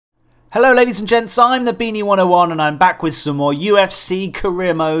Hello ladies and gents, I'm the Beanie 101 and I'm back with some more UFC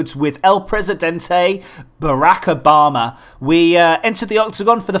career modes with El Presidente, Barack Obama. We entered the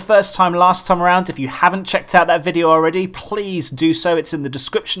Octagon for the first time last time around. If you haven't checked out that video already, please do so. It's in the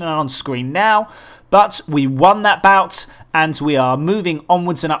description and on screen now. But we won that bout and we are moving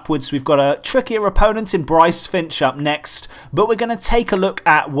onwards and upwards. We've got a trickier opponent in Bryce Finch up next, but we're going to take a look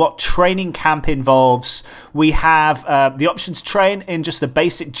at what training camp involves. We have the option to train in just a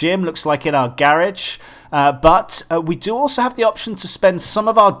basic gym, looks like in our garage. But we do also have the option to spend some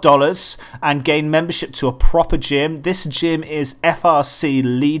of our dollars and gain membership to a proper gym. This gym is FRC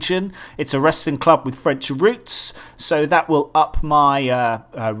Legion. It's a wrestling club with French roots, so that will up my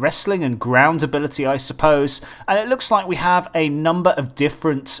wrestling and ground ability, I suppose. And it looks like we have a number of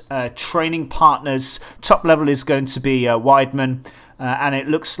different training partners. Top level is going to be Weidman. And it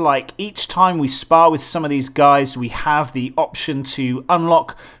looks like each time we spar with some of these guys, we have the option to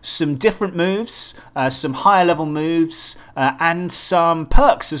unlock some different moves, some higher level moves, and some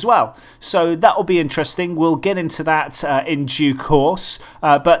perks as well. So that will be interesting. We'll get into that in due course.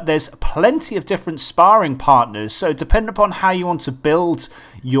 But there's plenty of different sparring partners. So depending upon how you want to build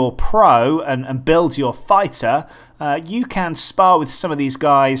your pro and build your fighter, you can spar with some of these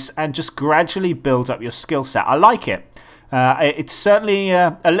guys and just gradually build up your skill set. I like it. It's certainly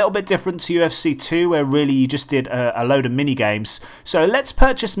a little bit different to UFC 2, where really you just did a load of mini games. So let's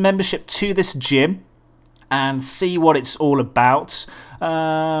purchase membership to this gym and see what it's all about.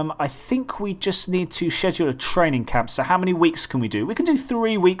 I think we just need to schedule a training camp. So how many weeks can we do? We can do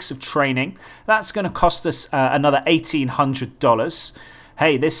 3 weeks of training. That's going to cost us another $1,800.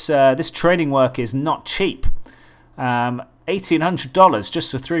 Hey, this training work is not cheap. $1,800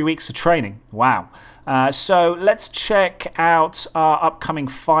 just for 3 weeks of training. Wow. So let's check out our upcoming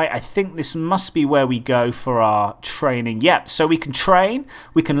fight. I think this must be where we go for our training. Yep, so we can train,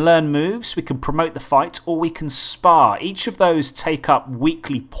 we can learn moves, we can promote the fight, or we can spar. Each of those take up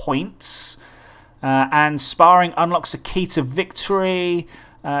weekly points. And sparring unlocks a key to victory.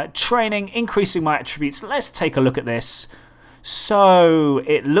 Training, increasing my attributes. Let's take a look at this. So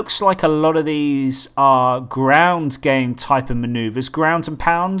it looks like a lot of these are ground game type of maneuvers. Ground and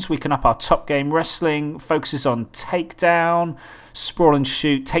pounds, we can up our top game. Wrestling focuses on takedown, sprawl and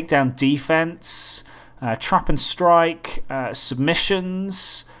shoot, takedown defense, trap and strike,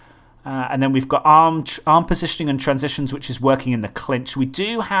 submissions. And then we've got arm positioning and transitions, which is working in the clinch. We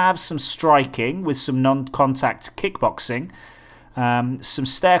do have some striking with some non-contact kickboxing. Some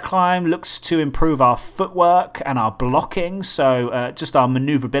stair climb looks to improve our footwork and our blocking, so just our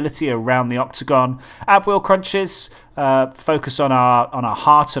maneuverability around the octagon. Ab wheel crunches focus on our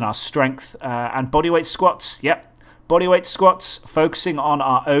heart and our strength, and bodyweight squats. Yep, bodyweight squats focusing on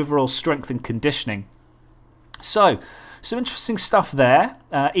our overall strength and conditioning. So some interesting stuff there.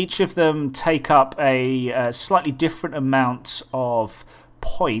 Each of them take up a slightly different amount of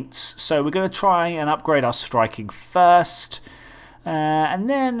points, so we're going to try and upgrade our striking first. And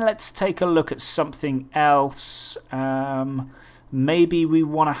then let's take a look at something else. Maybe we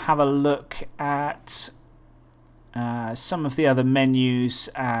want to have a look at some of the other menus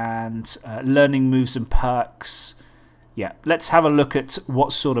and learning moves and perks. Yeah, let's have a look at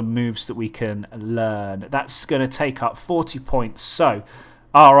what sort of moves that we can learn. That's going to take up 40 points. So,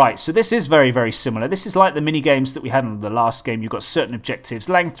 alright, so this is very, very similar. This is like the mini games that we had in the last game. You've got certain objectives.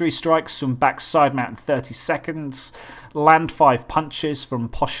 Land 3 strikes from backside mount in 30 seconds. Land 5 punches from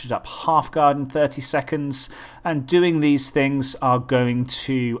postured up half guard in 30 seconds. And doing these things are going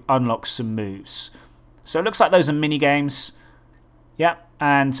to unlock some moves. So it looks like those are mini games. Yep,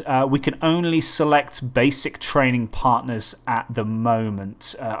 and we can only select basic training partners at the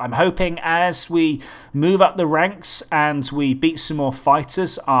moment. I'm hoping as we move up the ranks and we beat some more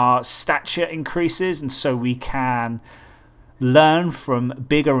fighters, our stature increases, and so we can learn from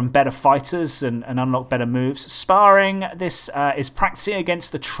bigger and better fighters and unlock better moves. Sparring, this is practicing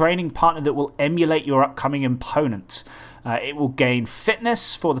against a training partner that will emulate your upcoming opponent. It will gain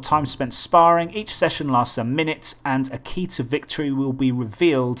fitness for the time spent sparring. Each session lasts a minute and a key to victory will be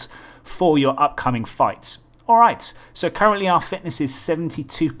revealed for your upcoming fight. Alright, so currently our fitness is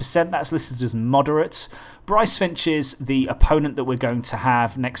 72%. That's listed as moderate. Bryce Finch is the opponent that we're going to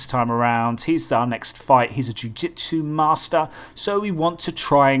have next time around. He's our next fight. He's a jiu-jitsu master, so we want to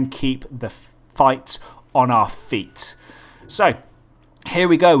try and keep the fight on our feet. So here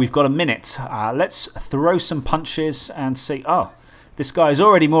we go. We've got a minute. Let's throw some punches and see. Oh, this guy is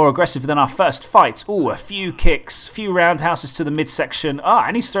already more aggressive than our first fight. Oh, a few kicks, few roundhouses to the midsection. Ah,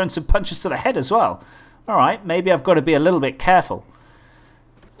 and he's throwing some punches to the head as well. All right, maybe I've got to be a little bit careful.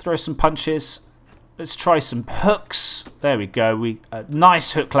 Throw some punches. Let's try some hooks. There we go.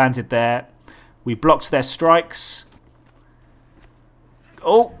 Nice hook landed there. We blocked their strikes.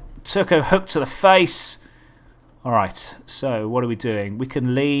 Oh, took a hook to the face. All right, so what are we doing? We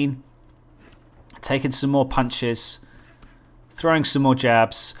can lean, taking some more punches, throwing some more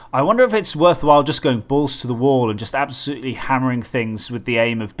jabs. I wonder if it's worthwhile just going balls to the wall and just absolutely hammering things with the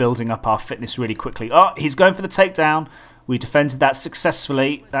aim of building up our fitness really quickly. Oh, he's going for the takedown. We defended that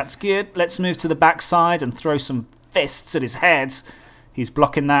successfully. That's good. Let's move to the backside and throw some fists at his head. He's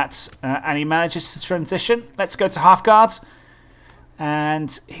blocking that, and he manages to transition. Let's go to half guard.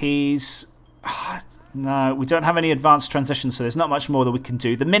 And he's... no, we don't have any advanced transitions, so there's not much more that we can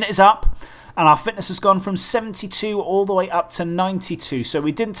do. The minute is up, and our fitness has gone from 72 all the way up to 92. So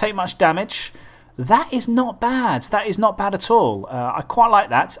we didn't take much damage. That is not bad. That is not bad at all. I quite like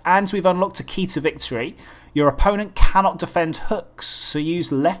that. And we've unlocked a key to victory. Your opponent cannot defend hooks, so use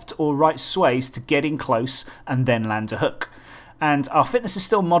left or right sways to get in close and then land a hook. And our fitness is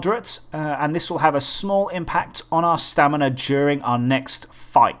still moderate, and this will have a small impact on our stamina during our next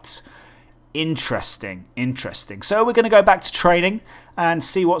fight. Interesting, interesting. So we're going to go back to training and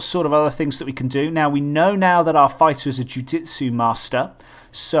see what sort of other things that we can do. Now, we know now that our fighter is a jiu-jitsu master,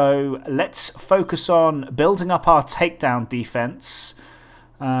 so let's focus on building up our takedown defense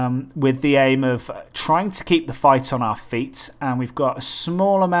with the aim of trying to keep the fight on our feet. And we've got a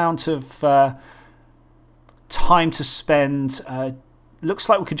small amount of time to spend. Looks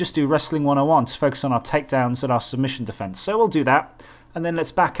like we could just do Wrestling 101 to focus on our takedowns and our submission defense. So we'll do that. And then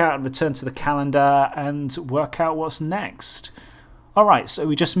let's back out and return to the calendar and work out what's next. Alright, so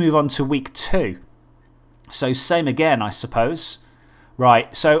we just move on to week 2. So same again, I suppose.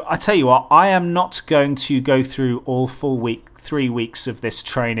 Right, so I tell you what, I am not going to go through all full week, 3 weeks of this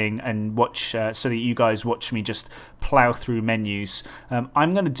training and watch, so that you guys watch me just plow through menus.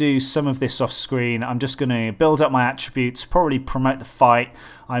 I'm going to do some of this off screen. I'm just going to build up my attributes, probably promote the fight.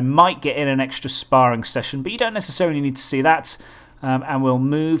 I might get in an extra sparring session, but you don't necessarily need to see that. And we'll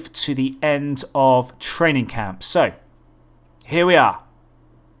move to the end of training camp. So, here we are.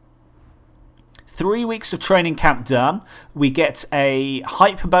 3 weeks of training camp done. We get a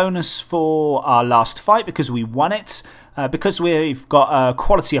hype bonus for our last fight because we won it. Because we've got a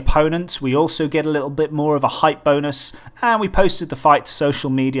quality opponent, we also get a little bit more of a hype bonus. And we posted the fight to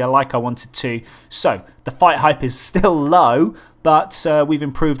social media like I wanted to. So, the fight hype is still low, but we've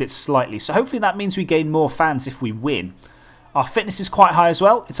improved it slightly. So, hopefully that means we gain more fans if we win. Our fitness is quite high as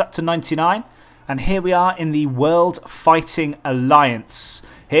well. It's up to 99. And here we are in the World Fighting Alliance.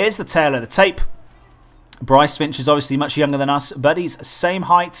 Here's the tail of the tape. Bryce Finch is obviously much younger than us, but he's same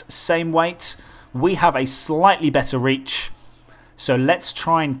height, same weight. We have a slightly better reach. So let's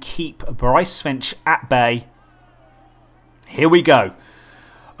try and keep Bryce Finch at bay. Here we go.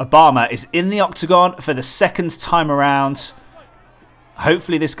 Obama is in the octagon for the second time around.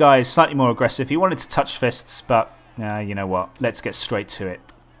 Hopefully this guy is slightly more aggressive. He wanted to touch fists, but you know what? Let's get straight to it.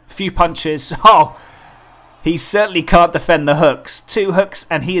 A few punches. Oh, he certainly can't defend the hooks. 2 hooks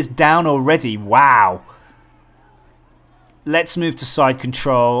and he is down already. Wow. Let's move to side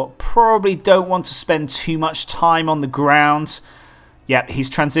control. Probably don't want to spend too much time on the ground. Yep, he's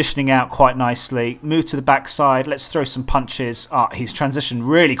transitioning out quite nicely. Move to the backside. Let's throw some punches. He's transitioned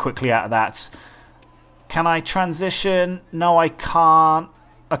really quickly out of that. Can I transition? No, I can't.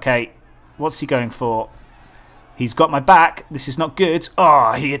 Okay, what's he going for? He's got my back. This is not good.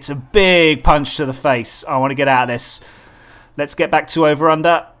 Oh, he hits a big punch to the face. I want to get out of this. Let's get back to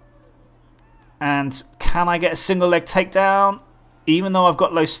over-under. And can I get a single leg takedown? Even though I've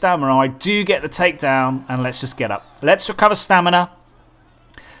got low stamina, I do get the takedown. And let's just get up. Let's recover stamina.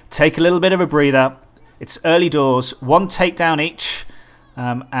 Take a little bit of a breather. It's early doors. 1 takedown each.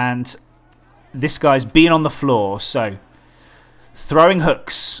 And this guy's been on the floor. So, throwing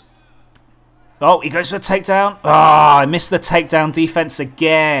hooks. Oh, he goes for a takedown. I missed the takedown defense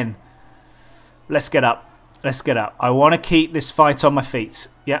again. Let's get up. Let's get up. I want to keep this fight on my feet.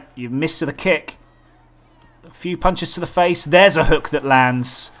 Yeah, you missed the kick. A few punches to the face. There's a hook that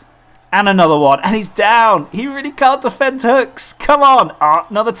lands. And another one. And he's down. He really can't defend hooks. Come on.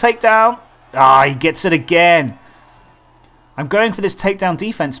 Another takedown. He gets it again. I'm going for this takedown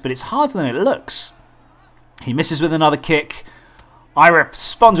defense, but it's harder than it looks. He misses with another kick. I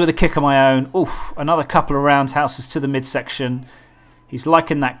respond with a kick of my own. Oof, another couple of roundhouses to the midsection. He's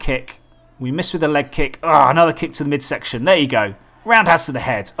liking that kick. We miss with a leg kick. Another kick to the midsection. There you go. Roundhouse to the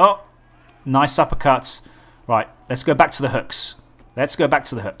head. Nice uppercuts. Right, let's go back to the hooks. Let's go back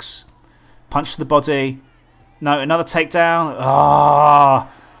to the hooks. Punch to the body. No, another takedown.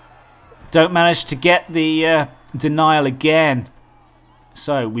 Don't manage to get the denial again.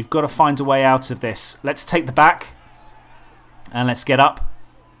 So we've got to find a way out of this. Let's take the back. And let's get up.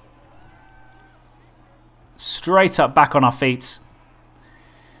 Straight up, back on our feet.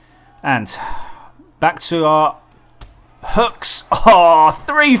 And back to our hooks. Oh,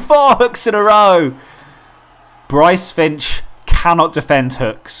 3-4 hooks in a row. Bryce Finch cannot defend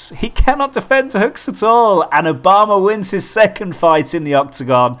hooks. He cannot defend hooks at all. And Obama wins his second fight in the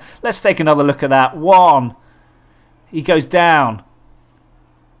Octagon. Let's take another look at that. 1. He goes down.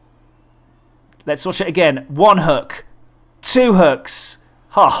 Let's watch it again. 1 hook. 2 hooks.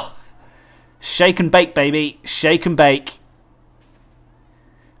 Oh. Shake and bake, baby. Shake and bake.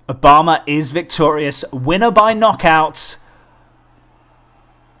 Obama is victorious. Winner by knockout.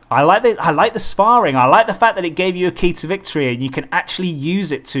 I like the sparring. I like the fact that it gave you a key to victory and you can actually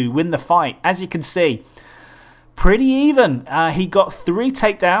use it to win the fight. As you can see, pretty even. He got 3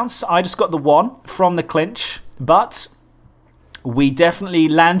 takedowns. I just got the 1 from the clinch. But we definitely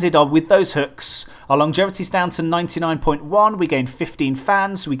landed on with those hooks. Our longevity's down to 99.1. We gained 15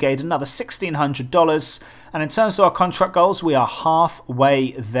 fans. We gained another $1,600. And in terms of our contract goals, we are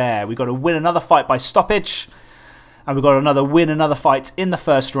halfway there. We've got to win another fight by stoppage. And we've got win another fight in the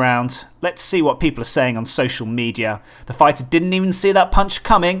first round. Let's see what people are saying on social media. The fighter didn't even see that punch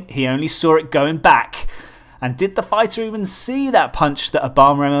coming. He only saw it going back. And did the fighter even see that punch that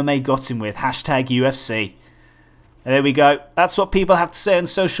Obama MMA got him with? Hashtag UFC. There we go. That's what people have to say on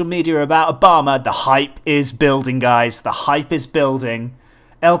social media about Obama. The hype is building, guys. The hype is building.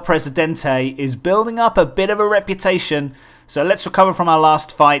 El Presidente is building up a bit of a reputation. So let's recover from our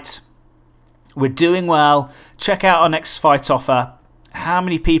last fight. We're doing well. Check out our next fight offer. How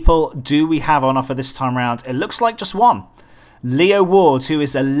many people do we have on offer this time around? It looks like just 1. Leo Ward, who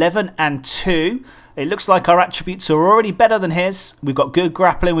is 11-2. It looks like our attributes are already better than his. We've got good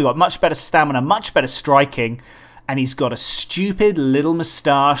grappling. We've got much better stamina, much better striking. And he's got a stupid little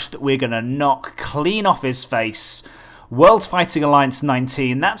moustache that we're going to knock clean off his face. World Fighting Alliance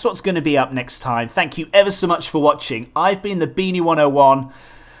 19. That's what's going to be up next time. Thank you ever so much for watching. I've been the Beanie 101.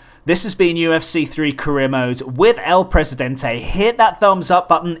 This has been UFC 3 Career Mode with El Presidente. Hit that thumbs up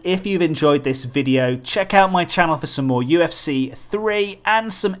button if you've enjoyed this video. Check out my channel for some more UFC 3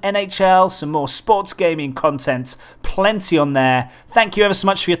 and some NHL, some more sports gaming content. Plenty on there. Thank you ever so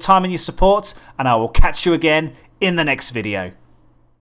much for your time and your support, and I will catch you again in the next video.